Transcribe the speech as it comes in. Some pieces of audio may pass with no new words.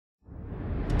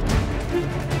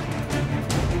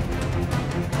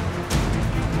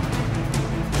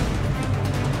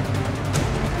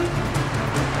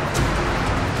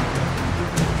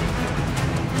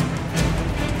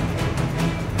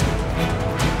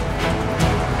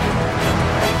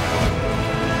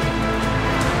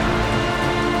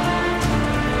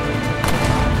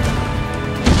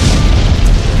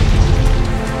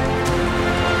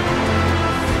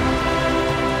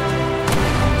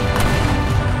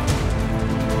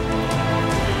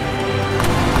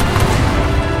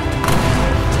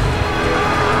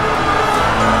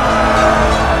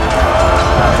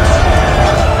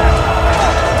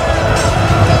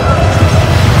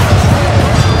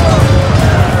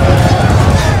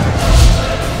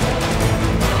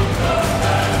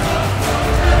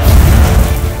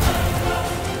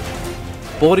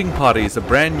Boarding Party is a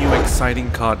brand new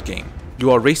exciting card game. You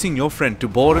are racing your friend to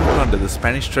board and plunder the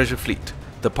Spanish treasure fleet.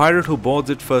 The pirate who boards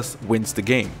it first wins the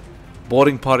game.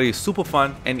 Boarding Party is super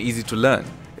fun and easy to learn.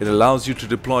 It allows you to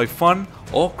deploy fun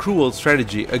or cruel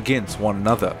strategy against one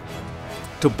another.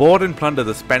 To board and plunder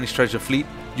the Spanish treasure fleet,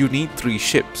 you need 3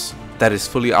 ships that is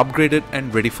fully upgraded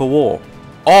and ready for war.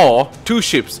 Or 2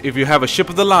 ships if you have a ship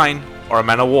of the line or a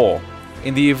man of war.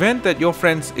 In the event that your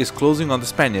friend is closing on the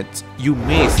Spaniards, you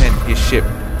may send his ship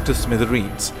to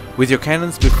smithereens with your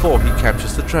cannons before he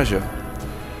captures the treasure.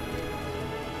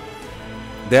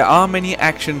 There are many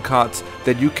action cards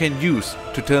that you can use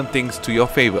to turn things to your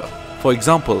favor. For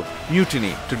example,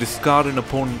 Mutiny to discard an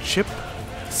opponent's ship.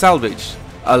 Salvage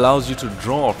allows you to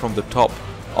draw from the top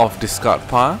of discard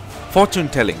pile. Fortune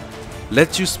Telling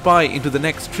lets you spy into the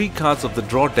next 3 cards of the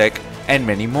draw deck, and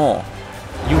many more.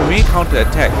 You may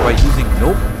counter-attack by using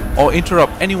Nope or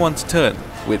interrupt anyone's turn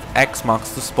with X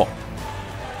marks the spot.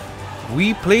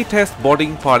 We playtest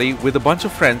Boarding Party with a bunch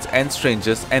of friends and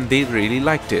strangers and they really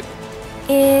liked it.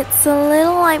 It's a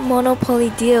little like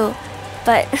Monopoly Deal,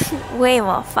 but way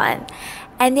more fun.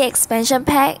 And the expansion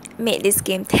pack made this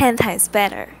game 10 times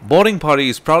better. Boarding Party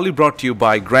is proudly brought to you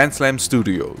by Grand Slam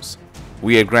Studios.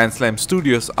 We at Grand Slam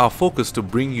Studios are focused to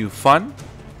bring you fun,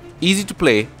 easy to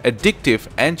play, addictive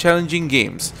and challenging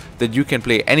games that you can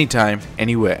play anytime,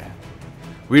 anywhere.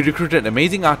 We recruited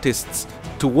amazing artists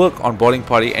to work on Boarding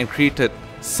Party and created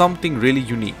something really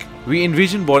unique. We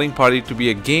envision Boarding Party to be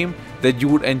a game that you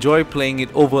would enjoy playing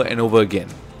it over and over again.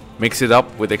 Mix it up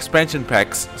with expansion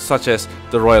packs such as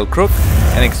the Royal Crook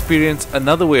and experience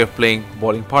another way of playing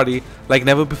Boarding Party like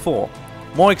never before.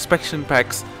 More expansion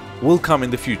packs will come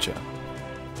in the future.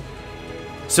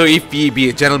 So if ye be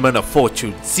a gentleman of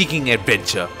fortune, seeking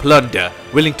adventure, plunder,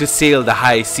 willing to sail the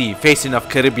high sea, facing off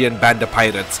Caribbean band of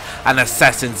pirates and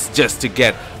assassins just to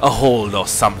get a hold of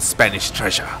some Spanish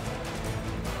treasure,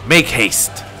 make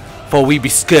haste, for we be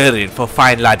scurrying for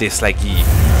fine laddies like ye.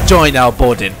 Join our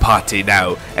boarding party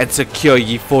now and secure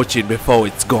ye fortune before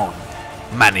it's gone.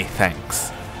 Many thanks.